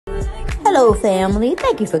Hello, family.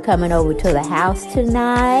 Thank you for coming over to the house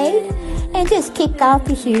tonight. And just kick off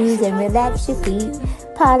your shoes and relax your feet.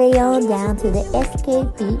 Party on down to the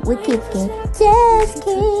SK beat. We're kicking. Just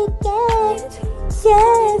kicking.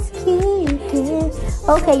 Just kicking.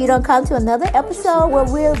 Okay, you don't come to another episode where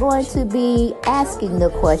we're going to be asking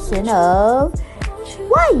the question of,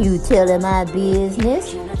 why you telling my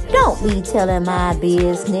business? Don't be telling my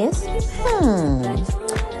business.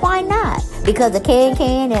 Why not? Because a can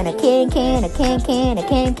and a can, a can,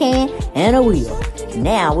 and a wheel.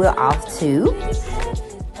 Now we're off to...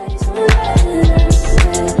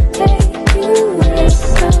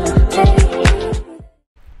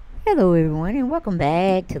 Hello everyone, and welcome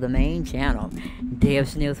back to the main channel,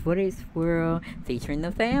 Dev's News for this world, featuring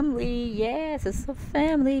the family. Yes, it's a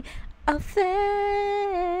family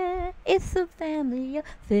affair. It's a family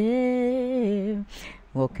affair.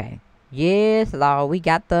 Okay. Yes, Lord, we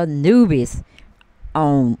got the newbies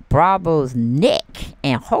on Bravo's neck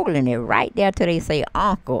and holding it right there till they say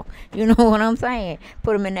uncle. You know what I'm saying?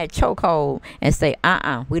 Put them in that chokehold and say,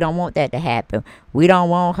 we don't want that to happen. We don't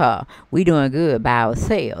want her. We doing good by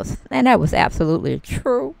ourselves. And that was absolutely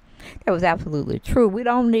true. That was absolutely true. We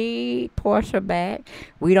don't need Porsha back.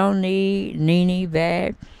 We don't need Nene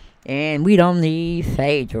back. And we don't need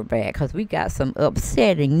Phaedra back, because we got some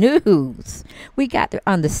upsetting news. We got to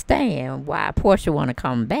understand why Porsha want to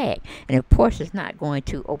come back. And if Porsha's not going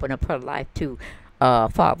to open up her life to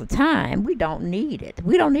Father Time, we don't need it.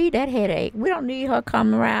 We don't need that headache. We don't need her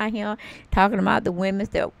coming around here talking about the women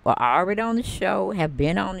that were already on the show, have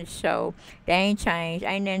been on the show. They ain't changed.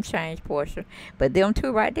 Ain't nothing changed, Porsha. But them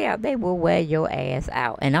two right there, they will wear your ass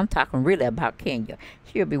out. And I'm talking really about Kenya.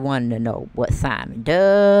 She'll be wanting to know what Simon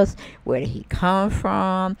does, where did he come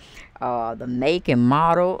from, the make and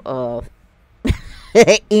model of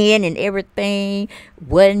in and everything.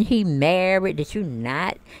 Wasn't he married? Did you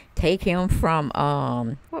not take him from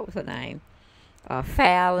what was her name?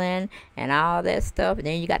 Fallon and all that stuff. And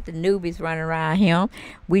then you got the newbies running around him.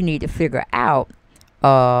 We need to figure out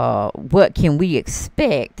what can we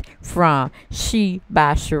expect from She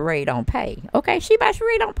by Sheree Don't Pay. Okay, She by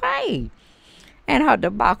Sheree Don't Pay. And her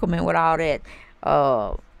debaclement with all that,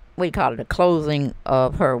 what do you call it, the closing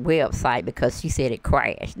of her website because she said it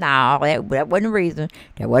crashed. No, that wasn't the reason.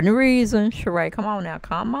 That wasn't the reason. Sheree, come on now,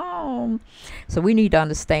 come on. So we need to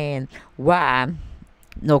understand why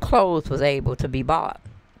no clothes was able to be bought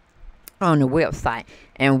on the website,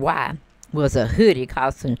 and why was a hoodie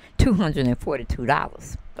costing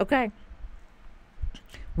 $242. Okay?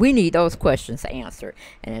 We need those questions answered.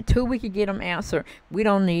 And until we can get them answered, we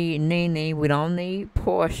don't need Nene, we don't need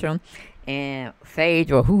Porsha and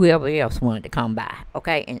Phaedra or whoever else wanted to come by,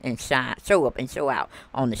 okay, and shine, show up and show out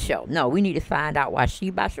on the show. No, we need to find out why She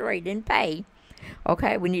by Sheree didn't pay.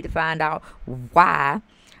 Okay, we need to find out why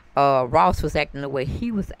Ross was acting the way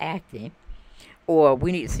he was acting. Or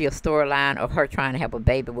we need to see a storyline of her trying to have a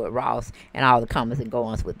baby with Ross and all the comings and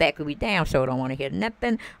goings with that. Because we damn sure don't want to hear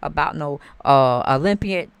nothing about no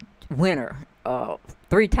Olympian winner,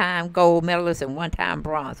 3-time gold medalist and 1-time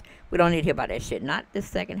bronze. We don't need to hear about that shit. Not the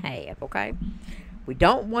second half, okay? We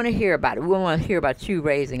don't want to hear about it. We want to hear about you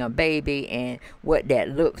raising a baby and what that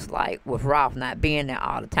looks like with Ross not being there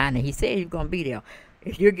all the time. And he said he's going to be there.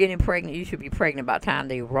 If you're getting pregnant, you should be pregnant by the time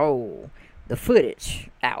they roll the footage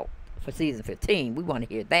out for season 15. We want to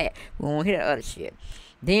hear that. We won't hear the other shit.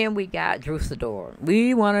 Then we got Drew Sidor.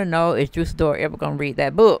 We want to know, is Drew Sidor ever going to read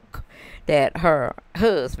that book that her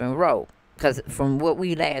husband wrote? Because from what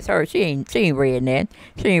we last heard, she ain't read that.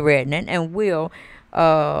 She ain't read that. And will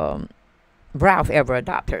Ralph ever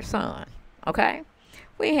adopt her son? Okay?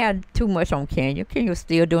 We had too much on Kenya. Kenya's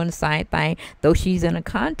still doing the same thing, though she's in a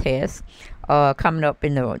contest coming up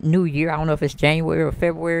in the new year. I don't know if it's January or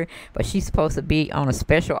February, but she's supposed to be on a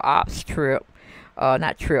special ops trip.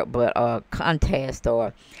 Not trip, but a contest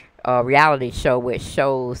or a reality show which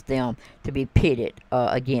shows them to be pitted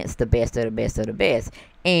against the best of the best of the best.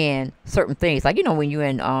 And certain things, like, you know, when you're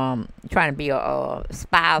in trying to be a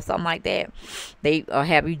spy or something like that, they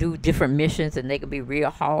have you do different missions, and they can be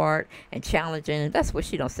real hard and challenging. That's what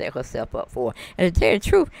she don't set herself up for. And to tell you the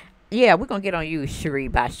truth, yeah, we're gonna get on you,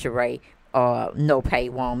 Sheree by Sheree, no pay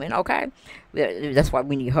woman. Okay, that's why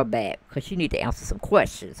we need her back, because she need to answer some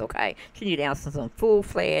questions. Okay, she need to answer some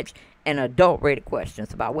full-fledged and adult-rated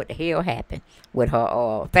questions about what the hell happened with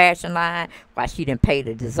her fashion line, why she didn't pay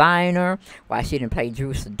the designer, why she didn't pay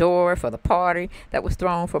Drew Sidor for the party that was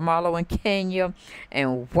thrown for Marlo and Kenya,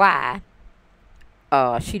 and why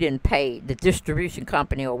she didn't pay the distribution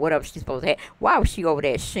company or whatever she's supposed to have. Why was she over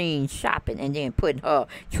there at Sheen shopping and then putting her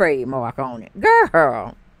trademark on it?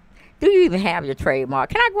 Girl, Do you even have your trademark?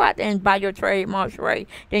 Can I go out there and buy your trademark, Sheree?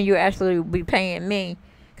 Then you actually be paying me.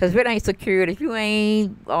 Because if it ain't secured, if you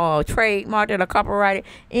ain't trademarked or copyrighted,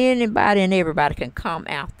 anybody and everybody can come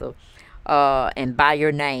after and buy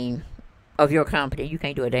your name of your company. You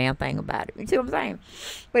can't do a damn thing about it. You see what I'm saying?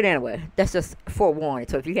 But anyway, that's just forewarning.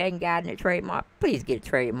 So if you hadn't gotten a trademark, please get a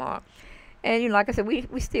trademark. And, you know, like I said, we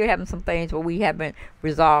still having some things where we haven't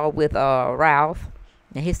resolved with Ralph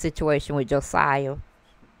and his situation with Josiah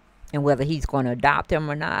and whether he's going to adopt him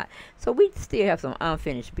or not. So we still have some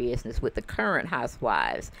unfinished business with the current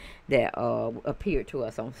housewives that appeared to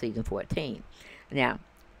us on season 14. Now,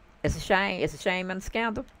 it's a shame. It's a shame and a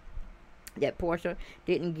scandal that Porsha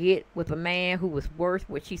didn't get with a man who was worth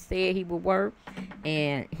what she said he would worth.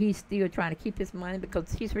 And he's still trying to keep his money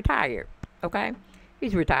because he's retired, okay?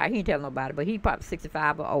 He's retired. He ain't telling nobody, but he probably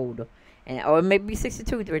 65 or older. Or maybe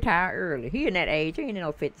 62 to retire early. He in that age. He ain't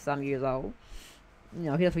no 50-some years old. You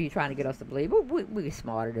know, here's what you're trying to get us to believe. But we're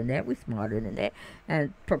smarter than that. We're smarter than that.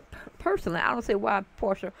 And personally, I don't see why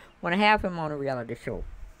Porsha want to have him on a reality show.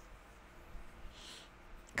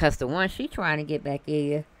 Because the one she trying to get back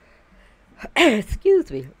in, excuse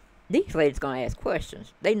me, these ladies going to ask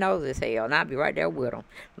questions. They know this hell, and I'll be right there with them,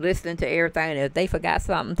 listening to everything. And if they forgot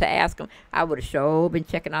something to ask them, I would have sure been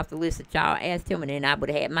checking off the list that y'all asked him, and then I would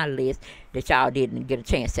have had my list that y'all didn't get a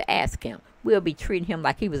chance to ask him. We'll be treating him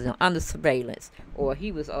like he was under surveillance or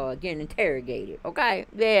he was getting interrogated, okay?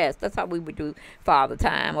 Yes, that's how we would do Father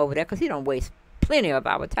Time over there, because he don't waste plenty of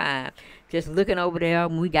our time just looking over there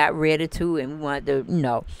when we got ready to, and we wanted to, you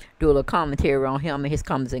know, do a little commentary on him and his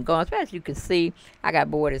comings and goings. But as you can see, I got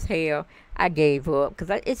bored as hell. I gave up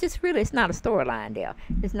because it's just really, it's not a storyline there.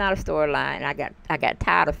 It's not a storyline. I got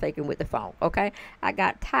tired of faking with the phone, okay? I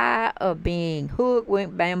got tired of being hooked,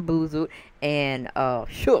 went bamboozled, and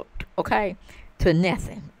shook, okay, to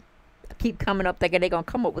nothing. I keep coming up thinking they're going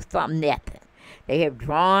to come up with something, nothing. They have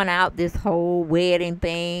drawn out this whole wedding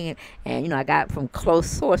thing. And, you know, I got from close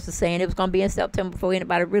sources saying it was going to be in September before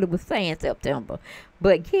anybody really was saying September.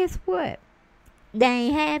 But guess what? They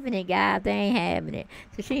ain't having it, guys. They ain't having it.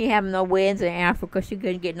 So she ain't having no weddings in Africa. She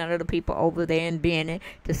couldn't get none of the people over there in Benin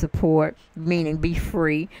to support, meaning be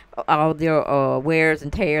free, all their wears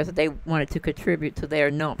and tears that they wanted to contribute to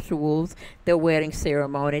their nuptials, their wedding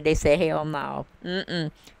ceremony. They said, hell no.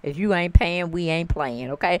 If you ain't paying, we ain't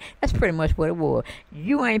playing, okay? That's pretty much what it was.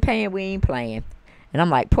 You ain't paying, we ain't playing. And I'm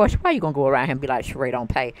like, Porsha, why you going to go around here and be like, Sheree, don't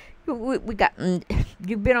pay? We got,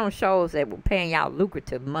 you've been on shows that were paying y'all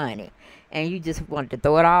lucrative money. And you just wanted to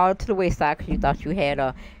throw it all to the wayside because you thought you had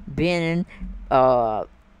a Benin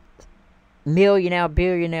millionaire,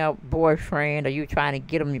 billionaire boyfriend, or you trying to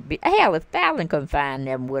get him to be. Hell, if Fallon couldn't find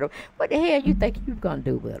them with him, what the hell you think you going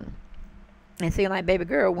to do with him? And seeing like baby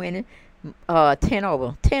girl winning 10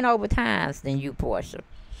 over times than you, Porsha.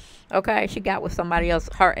 Okay, she got with somebody else,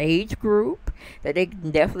 her age group, that they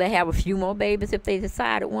can definitely have a few more babies if they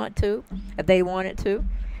decided if they wanted to.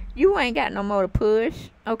 You ain't got no more to push,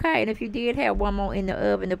 okay? And if you did have one more in the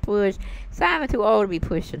oven to push, Simon too old to be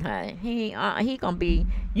pushing, honey. You gonna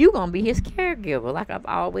be his caregiver, like I've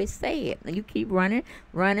always said. And you keep running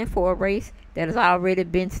for a race that has already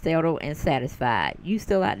been settled and satisfied. You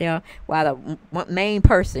still out there while the main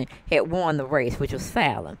person had won the race, which was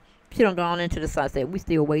Fallon. She done gone into the sunset. We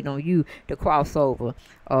still waiting on you to cross over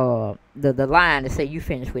the line to say you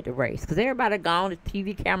finished with the race. Because everybody gone, the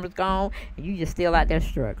TV cameras gone, and you just still out there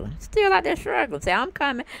struggling. Say, I'm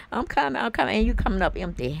coming. And you coming up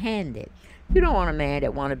empty-handed. You don't want a man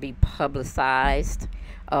that want to be publicized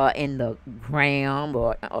in the gram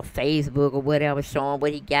or Facebook or whatever, showing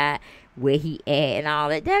what he got, where he at, and all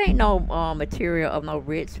that. That ain't no material of no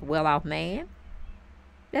rich, well-off man.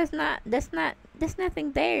 There's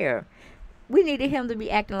nothing there. We needed him to be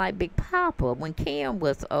acting like Big Papa when Kim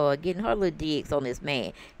was getting her little digs on this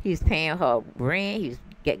man. He was paying her rent. He was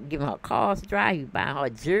giving her cars to drive. He was buying her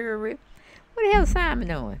jewelry. What the hell is Simon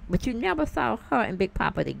doing? But you never saw her and Big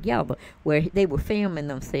Papa together where they were filming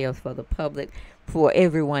themselves for the public, for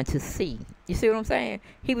everyone to see. You see what I'm saying?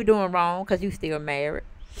 He was doing wrong because you still married.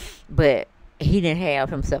 But he didn't have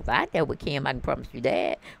himself out there with Kim, I can promise you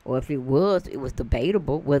that. Or if it was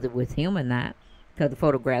debatable whether it was him or not, because the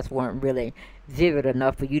photographs weren't really vivid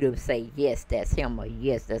enough for you to say, yes, that's him, or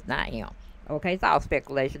yes, that's not him. Okay, it's all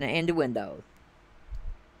speculation and innuendos.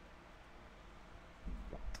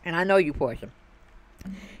 And I know you, Porsha.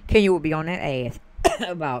 Kenya will be on that ass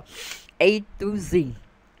about A through Z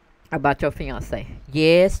about your fiance.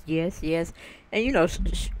 Yes. And you know,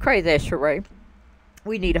 crazy as Sheree.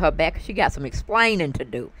 We needed her back. She got some explaining to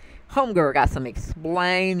do. Homegirl got some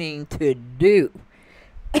explaining to do.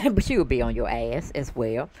 But she would be on your ass as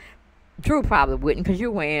well. Drew probably wouldn't, because you're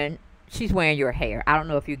wearing she's wearing your hair. I don't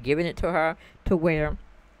know if you're giving it to her to wear,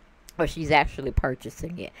 or she's actually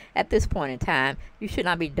purchasing it. At this point in time, you should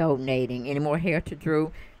not be donating any more hair to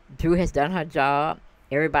Drew. Drew has done her job.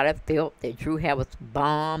 Everybody felt that Drew hair was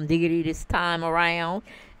bomb diggity this time around,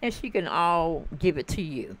 and she can all give it to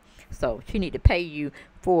you. So she need to pay you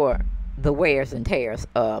for the wears and tears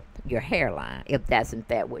of your hairline, if that's in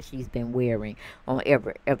fact what she's been wearing on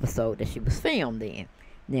every episode that she was filmed in.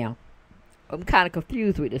 Now, I'm kind of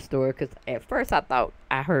confused with this story because at first I thought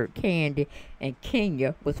I heard Kandi and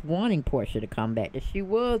Kenya was wanting Porsha to come back, that she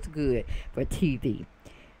was good for TV.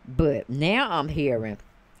 But now I'm hearing,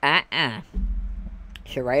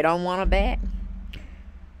 Sheree don't want her back.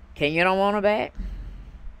 Kenya don't want her back.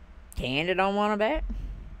 Kandi don't want her back.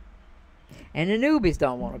 And the newbies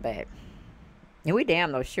don't want her back. And we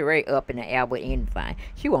damn know Sheree up in the air with anything.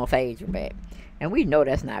 She want Phaedra back. And we know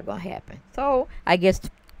that's not going to happen. So, I guess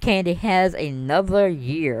Kandi has another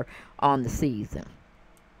year on the season.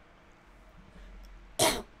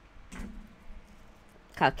 Because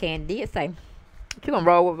Kandi did say she going to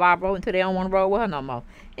roll with Barbara until they don't want to roll with her no more.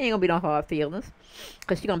 It ain't going to be no hard feelings.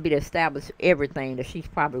 Because she's going to be to establish everything that she's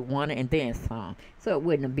probably wanted and then some. So it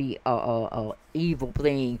wouldn't be a evil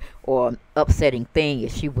thing or upsetting thing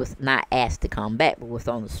if she was not asked to come back. But was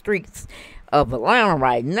on the streets of Atlanta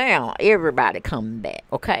right now. Everybody coming back.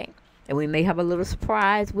 Okay? And we may have a little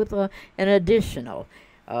surprise with an additional.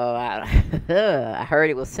 I heard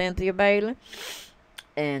it was Cynthiabailey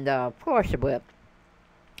and Porsha. But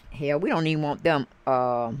hell, we don't even want them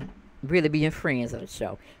really being friends of the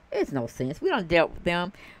show. It's no sense. We don't dealt with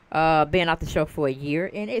them being off the show for a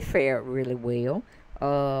year, and it fared really well.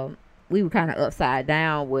 We were kind of upside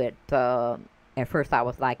down with, at first I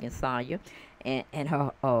was liking Sonya and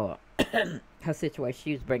her her situation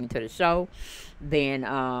she was bringing to the show. Then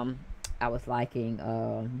I was liking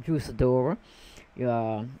Drew Sidora.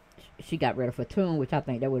 She got rid of Fatoon, which I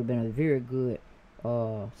think that would have been a very good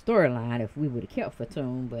storyline if we would have kept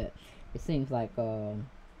Fatoon, but it seems like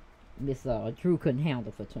Miss Drew couldn't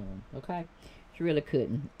handle Fatoon. Okay, she really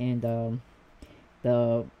couldn't, and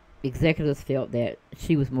the executives felt that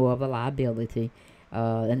she was more of a liability,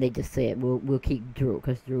 and they just said we'll keep Drew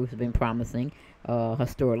because Drew's been promising. Her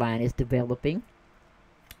storyline is developing,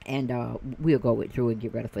 and we'll go with Drew and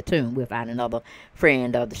get rid of Fatoon. We'll find another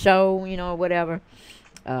friend of the show, you know, whatever.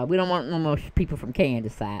 We don't want no more people from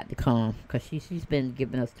Candace's side to come because she's been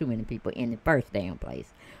giving us too many people in the first damn place.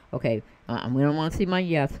 Okay, we don't want to see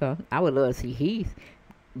Mayetta. I would love to see Heath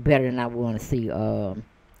better than I want to see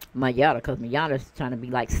Mayetta, because Mayetta's trying to be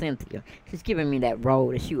like Cynthia. She's giving me that role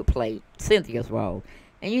that she would play Cynthia's role.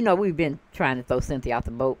 And you know, we've been trying to throw Cynthia off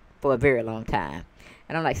the boat for a very long time.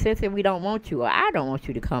 And I'm like, Cynthia, we don't want you, or I don't want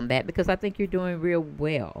you to come back, because I think you're doing real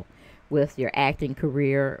well with your acting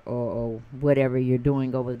career or whatever you're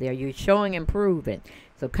doing over there. You're showing improvement.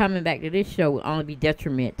 So coming back to this show will only be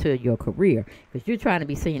detriment to your career, because you're trying to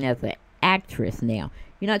be seen as an actress now.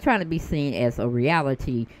 You're not trying to be seen as a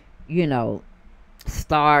reality, you know,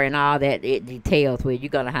 star and all that it details where you're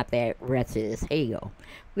going to have to act wretched as hell.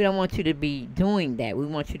 We don't want you to be doing that. We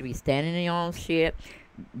want you to be standing in your own shit,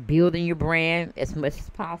 building your brand as much as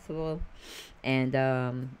possible. And,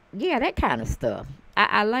 yeah, that kind of stuff.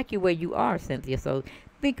 I like you where you are, Cynthia. So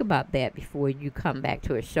think about that before you come back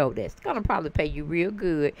to a show that's going to probably pay you real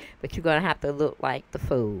good, but you're going to have to look like the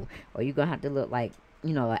fool, or you're going to have to look like,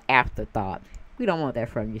 you know, an afterthought. We don't want that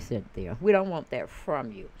from you, Cynthia. We don't want that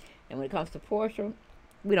from you. And when it comes to Porsha,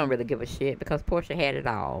 we don't really give a shit, because Porsha had it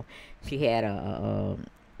all. She had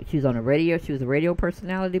she was on the radio. She was a radio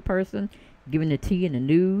personality person, giving the tea and the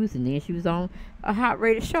news, and then she was on a hot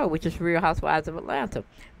rated show, which is Real Housewives of Atlanta.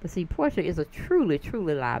 But see, Porsha is a truly,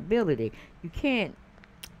 truly liability. You can't,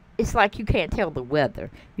 it's like you can't tell the weather.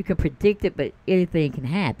 You can predict it, but anything can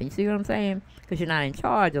happen. You see what I'm saying? Because you're not in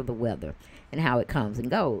charge of the weather and how it comes and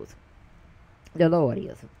goes. The Lord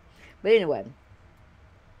is. But anyway,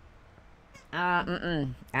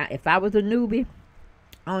 if I was a newbie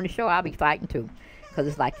on the show, I'd be fighting too. Because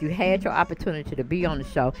it's like you had your opportunity to be on the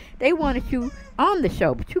show. They wanted you on the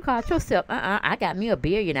show, but you called yourself, I got me a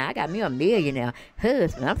billionaire. I got me a millionaire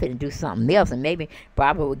husband. I'm finna do something else, and maybe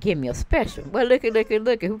Barbara would give me a special. Well, look at.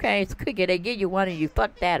 Who came to cook it? They give you one, and you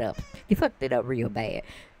fucked that up. You fucked it up real bad,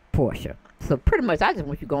 Porsha. So pretty much, I just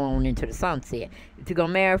want you going on into the sunset. If you're going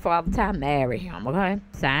to marry for all the time, marry him, okay?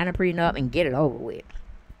 Sign a prenup and get it over with.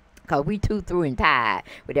 Because we too through and tired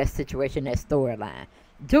with that situation, that storyline.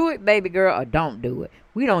 Do it, baby girl, or don't do it.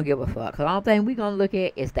 We don't give a fuck. Because the only thing we're going to look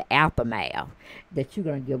at is the aftermath. That you're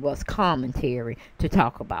going to give us commentary to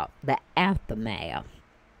talk about. The aftermath.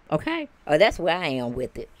 Okay? Oh, that's where I am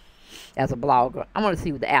with it. as a blogger. I want to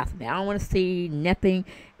see what the aftermath. I don't want to see nothing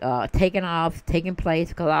taking place,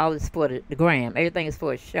 because all is for the gram. Everything is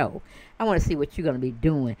for a show. I want to see what you're going to be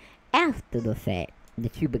doing after the fact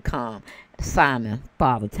that you become Simon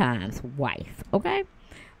Father Time's wife. Okay?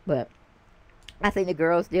 But I think the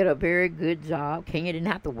girls did a very good job. Kenya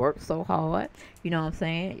didn't have to work so hard. You know what I'm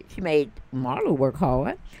saying? She made Marlo work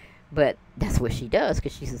hard. But that's what she does,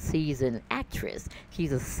 because she's a seasoned actress.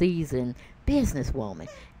 She's a seasoned businesswoman.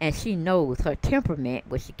 And she knows her temperament,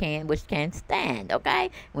 what she can't stand, okay?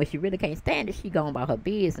 When she really can't stand it, she going about her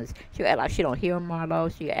business. She'll act like she don't hear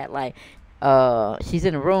Marlo. She'll act like she's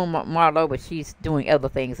in the room, Marlo, but she's doing other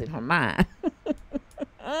things in her mind.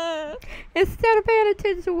 Instead of paying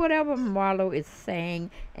attention to whatever Marlo is saying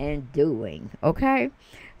and doing, okay?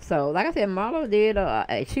 So, like I said, Marlo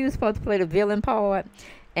did, she was supposed to play the villain part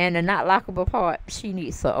and the not lockable part. She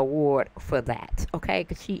needs an award for that, okay?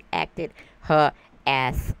 Because she acted her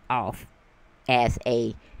ass off as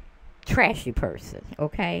a trashy person,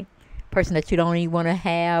 okay? Person that you don't even want to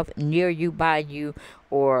have near you, by you,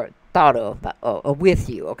 or thought of, or with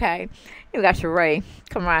you, okay? You got Sheree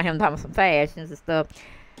come around here talking some fashions and stuff.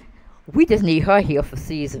 We just need her here for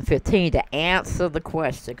season 15 to answer the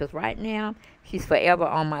question, because right now she's forever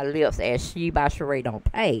on my lips as She by Sheree don't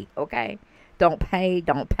pay, okay? Don't pay,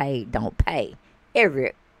 don't pay, don't pay.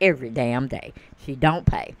 Every damn day. She don't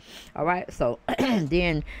pay. All right? So,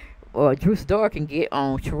 then Drew Sidora can get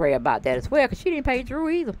on Sheree about that as well, because she didn't pay Drew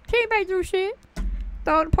either. She didn't pay Drew shit.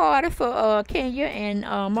 Throw the party for Kenya and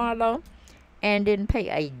Marlo, and didn't pay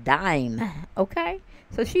a dime, okay?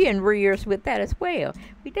 So she in rears with that as well.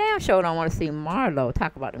 We damn sure don't want to see Marlo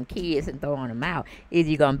talk about them kids and throwing them out. Either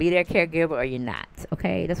you're going to be their caregiver or you're not,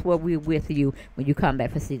 okay? That's what we're with you when you come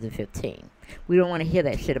back for season 15. We don't want to hear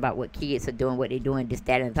that shit about what kids are doing, what they're doing, this,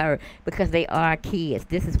 that, and the third, because they are kids.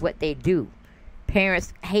 This is what they do.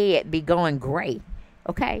 Parents' head be going gray,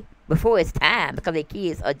 okay, before it's time, because their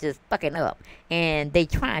kids are just fucking up, and they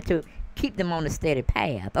trying to keep them on a steady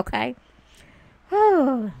path, okay?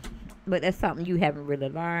 Oh, but that's something you haven't really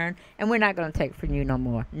learned, and we're not going to take from you no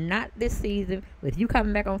more. Not this season. With you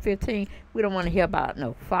coming back on 15, we don't want to hear about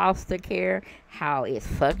no foster care, how it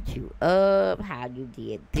fucked you up, how you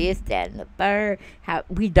did this, that, and the third. How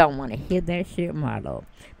we don't want to hear that shit, Marlo,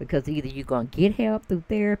 because either you're going to get help through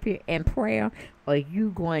therapy and prayer, or you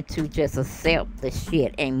going to just accept the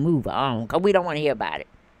shit and move on, because we don't want to hear about it.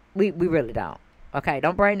 We really don't. Okay,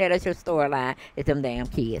 don't bring that as your storyline. It's them damn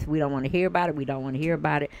kids. We don't want to hear about it. We don't want to hear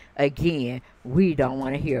about it. Again, we don't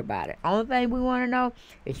want to hear about it. Only thing we want to know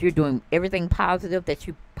is you're doing everything positive that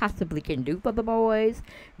you possibly can do for the boys.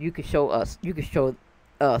 You can show us. You can show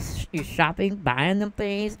us you shopping, buying them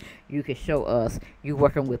things. You can show us you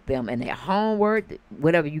working with them and their homework.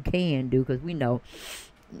 Whatever you can do, because we know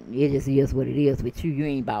it just is what it is with you. You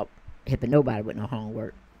ain't about helping nobody with no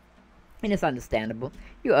homework. And it's understandable.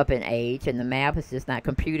 You're up in age, and the math is just not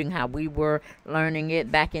computing how we were learning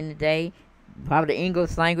it back in the day. Probably the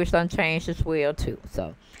English language done changed as well, too.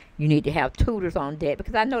 So you need to have tutors on deck,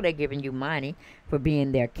 because I know they're giving you money for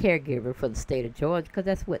being their caregiver for the state of Georgia, because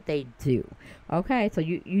that's what they do. Okay? So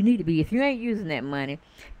you need to be, if you ain't using that money,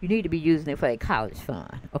 you need to be using it for a college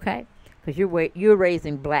fund. Okay? Because you're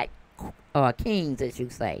raising black kings, as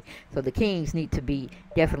you say. So the kings need to be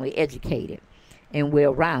definitely educated and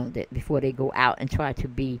well-rounded before they go out and try to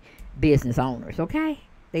be business owners, okay?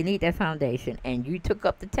 They need that foundation, and you took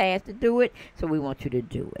up the task to do it, so we want you to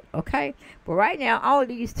do it, okay? But right now, all of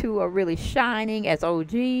these two are really shining as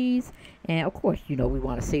OGs, and of course, you know, we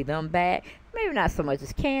want to see them back. Maybe not so much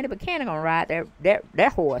as Kandi, but Kandi gonna ride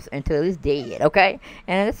that horse until it's dead, okay?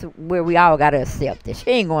 And that's where we all gotta accept it.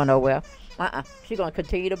 She ain't going nowhere. She's gonna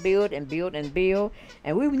continue to build and build and build,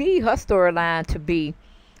 and we need her storyline to be,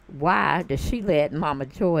 why does she let Mama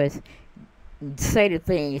Joyce say the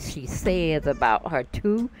things she says about her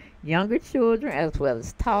two younger children as well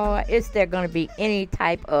as Todd? Is there going to be any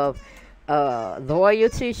type of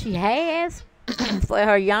loyalty she has for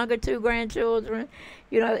her younger two grandchildren?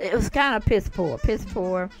 You know, it was kind of piss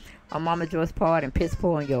poor on Mama Joyce's part and piss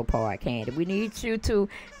poor on your part, Kandi. We need you to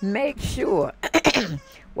make sure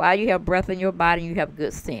while you have breath in your body, you have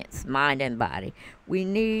good sense, mind and body. We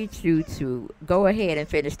need you to go ahead and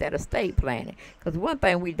finish that estate planning. Because one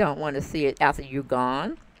thing we don't want to see it after you're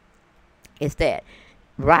gone is that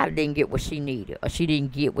Ryder didn't get what she needed, or she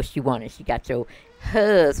didn't get what she wanted. She got your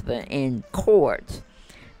husband in court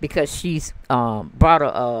because she's brought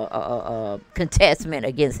a contestment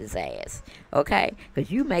against his ass. Okay? Because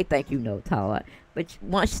you may think you know Todd, but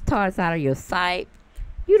once Todd's out of your sight,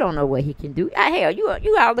 you don't know what he can do. Hell,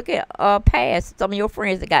 you gotta look at past some of your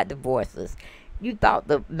friends that got divorces. you thought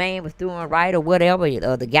the man was doing right or whatever,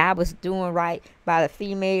 or the guy was doing right by the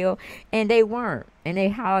female, and they weren't. And they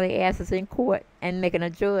haul their asses in court and making a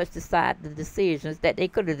judge decide the decisions that they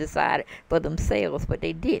could have decided for themselves, but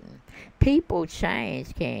they didn't. People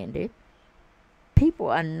change, Candy. People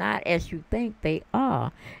are not as you think they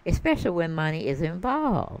are, especially when money is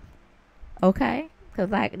involved. Okay? Because,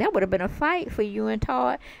 like, that would have been a fight for you and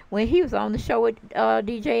Todd when he was on the show with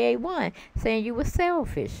DJ A1 saying you were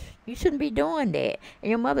selfish. You shouldn't be doing that. And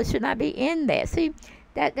your mother should not be in that. See,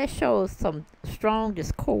 that shows some strong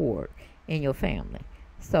discord in your family.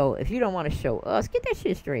 So, if you don't want to show us, get that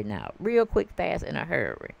shit straightened out real quick, fast, in a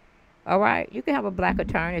hurry. All right? You can have a black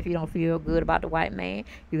attorney if you don't feel good about the white man.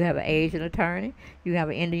 You can have an Asian attorney. You can have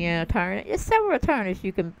an Indian attorney. There's several attorneys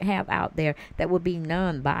you can have out there that will be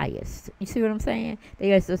non-biased. You see what I'm saying?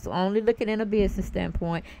 They are just only looking in a business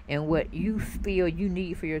standpoint and what you feel you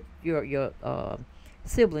need for your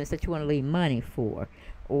siblings that you want to leave money for,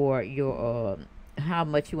 or your how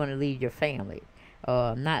much you want to leave your family.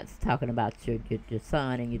 Not talking about your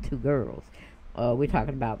son and your two girls. We're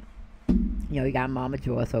talking about, you got Mama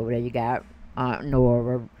Joyce over there. You got Aunt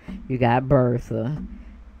Nora. You got Bertha.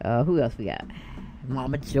 Who else we got?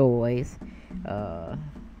 Mama Joyce.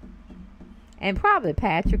 And probably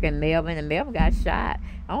Patrick and Melvin. And Melvin got shot.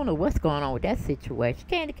 I don't know what's going on with that situation.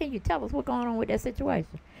 Candy, can you tell us what's going on with that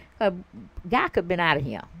situation? Guy could have been out of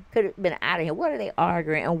here. Could have been out of here. What are they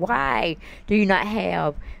arguing? And why do you not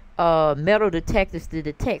have metal detectors to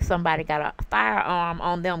detect somebody got a firearm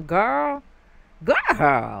on them, girl?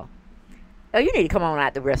 Girl! Oh, you need to come on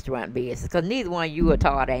out the restaurant business, because neither one of you or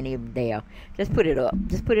Todd ain't even there. Just put it up.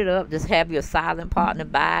 Just put it up. Just have your silent partner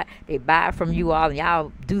buy it. They buy it from you all, and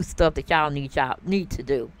y'all do stuff that y'all need to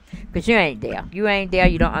do. Because you ain't there. You ain't there.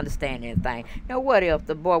 You don't understand anything. Now, what if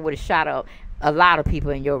the boy would have shot up a lot of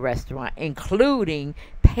people in your restaurant, including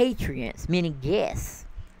patrons, meaning guests?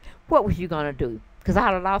 What was you going to do? Because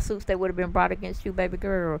all the lawsuits that would have been brought against you, baby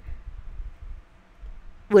girl,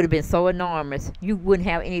 would have been so enormous, you wouldn't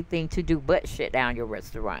have anything to do but shut down your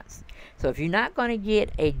restaurants. So if you're not going to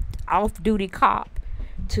get a off-duty cop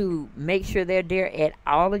to make sure they're there at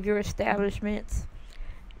all of your establishments,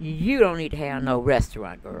 you don't need to have no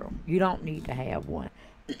restaurant, girl. You don't need to have one.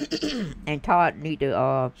 And Todd need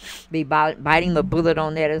to be biting the bullet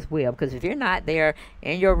on that as well, because if you're not there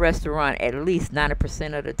in your restaurant at least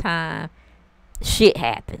 90% of the time, shit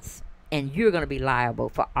happens. And you're going to be liable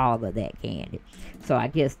for all of that, Candy. So I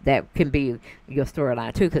guess that can be your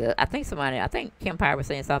storyline, too. Because I think Kim Pye was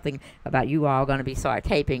saying something about you all going to be start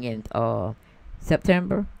taping in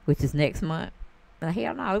September, which is next month.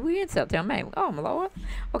 Hell no, we in September, man. Oh, my Lord.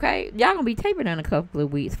 Okay, y'all going to be taping in a couple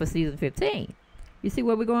of weeks for season 15. You see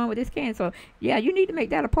where we're going with this, Candy? So, yeah, you need to make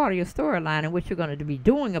that a part of your storyline and what you're going to be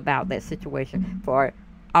doing about that situation for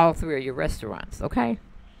all three of your restaurants, okay?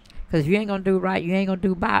 Because you ain't going to do right, you ain't going to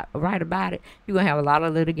do right about it, you're going to have a lot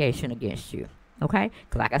of litigation against you. Okay?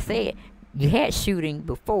 Because like I said, you had shooting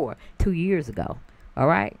before 2 years ago. All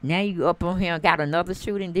right? Now you up on here and got another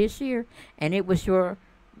shooting this year. And it was your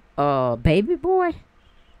baby boy.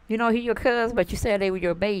 He your cousin, but you said they were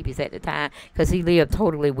your babies at the time because he lived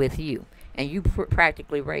totally with you. And you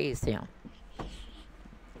practically raised him.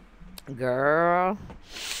 Girl.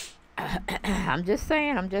 I'm just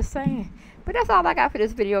saying. But that's all I got for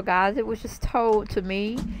this video, guys. It was just told to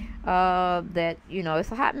me that,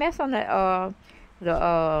 it's a hot mess on the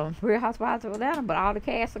Real Housewives of Atlanta, but all the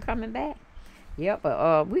cast are coming back. Yep,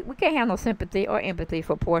 but we can't have no sympathy or empathy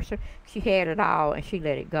for Porsha. She had it all, and she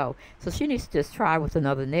let it go. So she needs to just try with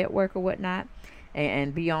another network or whatnot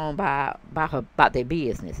and be on by their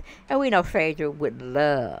business. And we know Phaedra would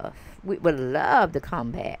love to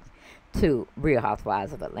come back to Real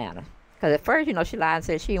Housewives of Atlanta. Because at first, she lied and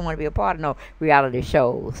said she didn't want to be a part of no reality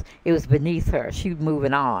shows. It was beneath her. She was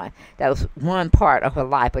moving on. That was one part of her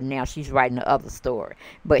life, but now she's writing the other story.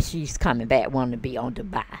 But she's coming back, wanting to be on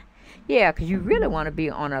Dubai. Yeah, because you really want to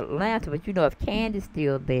be on Atlanta, but if Candy's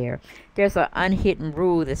still there, there's an unhidden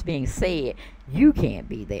rule that's being said. You can't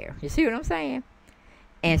be there. You see what I'm saying?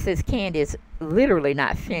 And since Candy's literally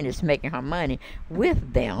not finished making her money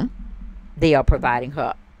with them, they are providing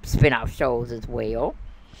her spin-off shows as well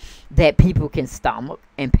that people can stomach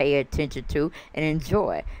and pay attention to and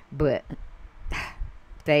enjoy. But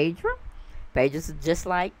Phaedra's just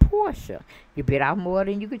like Porsha. You bit off more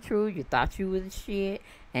than you could chew. You thought you was shit,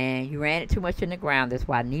 and you ran it too much in the ground. That's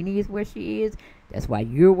why Nene is where she is. That's why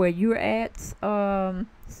you're where you're at.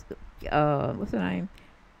 What's her name?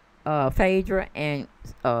 Phaedra and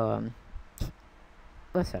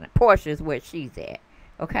what's her name? Porsha is where she's at.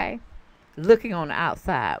 Okay, looking on the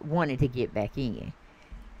outside, wanting to get back in.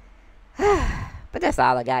 But that's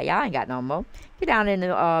all I got. Y'all ain't got no more. Get down in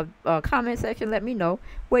the comment section. Let me know.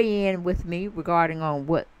 Weigh in with me regarding on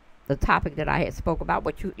what the topic that I had spoke about.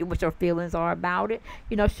 What your feelings are about it.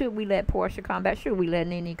 You know, should we let Porsha come back? Should we let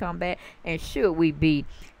Nene come back? And should we be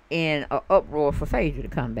in an uproar for Phaedra to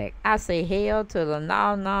come back? I say hell to the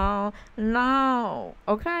no.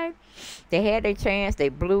 Okay? They had their chance. They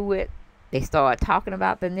blew it. They started talking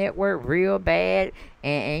about the network real bad.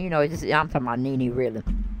 And you know, I'm talking about Nene really.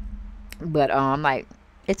 But like,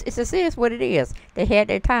 it's just is what it is. They had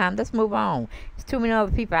their time. Let's move on. There's too many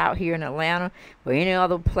other people out here in Atlanta or any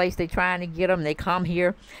other place they trying to get them. They come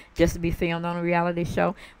here just to be filmed on a reality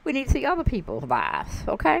show. We need to see other people's lives,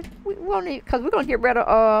 okay? We won't need, because we're gonna get rid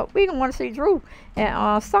of we don't want to see Drew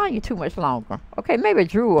and Sonya too much longer. Okay, maybe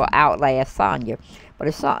Drew will outlast Sonya, but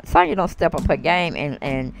if Sonya don't step up her game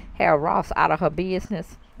and have Ross out of her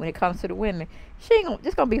business when it comes to the women, she ain't gonna.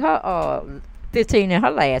 This gonna be her 15 in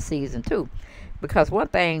her last season too. Because one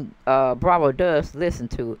thing Bravo does listen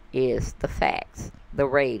to is the facts, the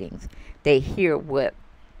ratings. They hear what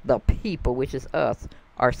the people, which is us,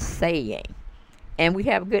 are saying. And we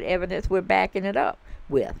have good evidence we're backing it up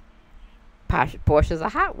with. Porsha's a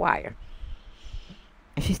hot wire.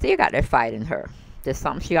 And she still got that fight in her. That's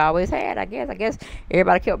something she always had, I guess. I guess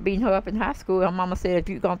everybody kept beating her up in high school. Her mama said, if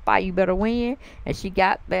you're going to fight, you better win. And she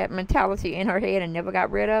got that mentality in her head and never got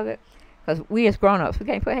rid of it. Because we as grown-ups, we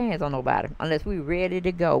can't put hands on nobody unless we ready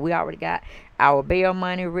to go. We already got our bail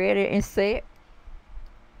money ready and set.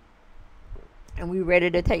 And we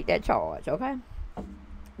ready to take that charge, okay?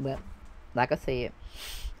 But, like I said,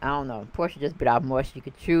 I don't know. Porsha just bit off more she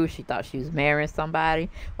could chew. She thought she was marrying somebody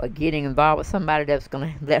or getting involved with somebody that's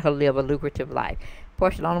going to let her live a lucrative life.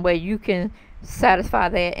 Porsha, the only way you can satisfy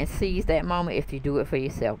that and seize that moment if you do it for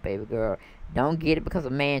yourself, baby girl. Don't get it because a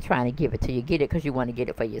man trying to give it to you. Get it because you want to get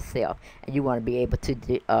it for yourself. And you want to be able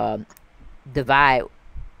to divide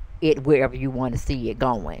it wherever you want to see it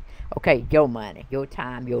going. Okay? Your money, your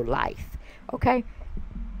time, your life. Okay?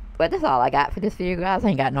 But that's all I got for this video, guys. I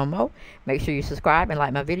ain't got no more. Make sure you subscribe and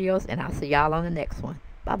like my videos. And I'll see y'all on the next one.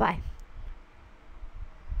 Bye-bye.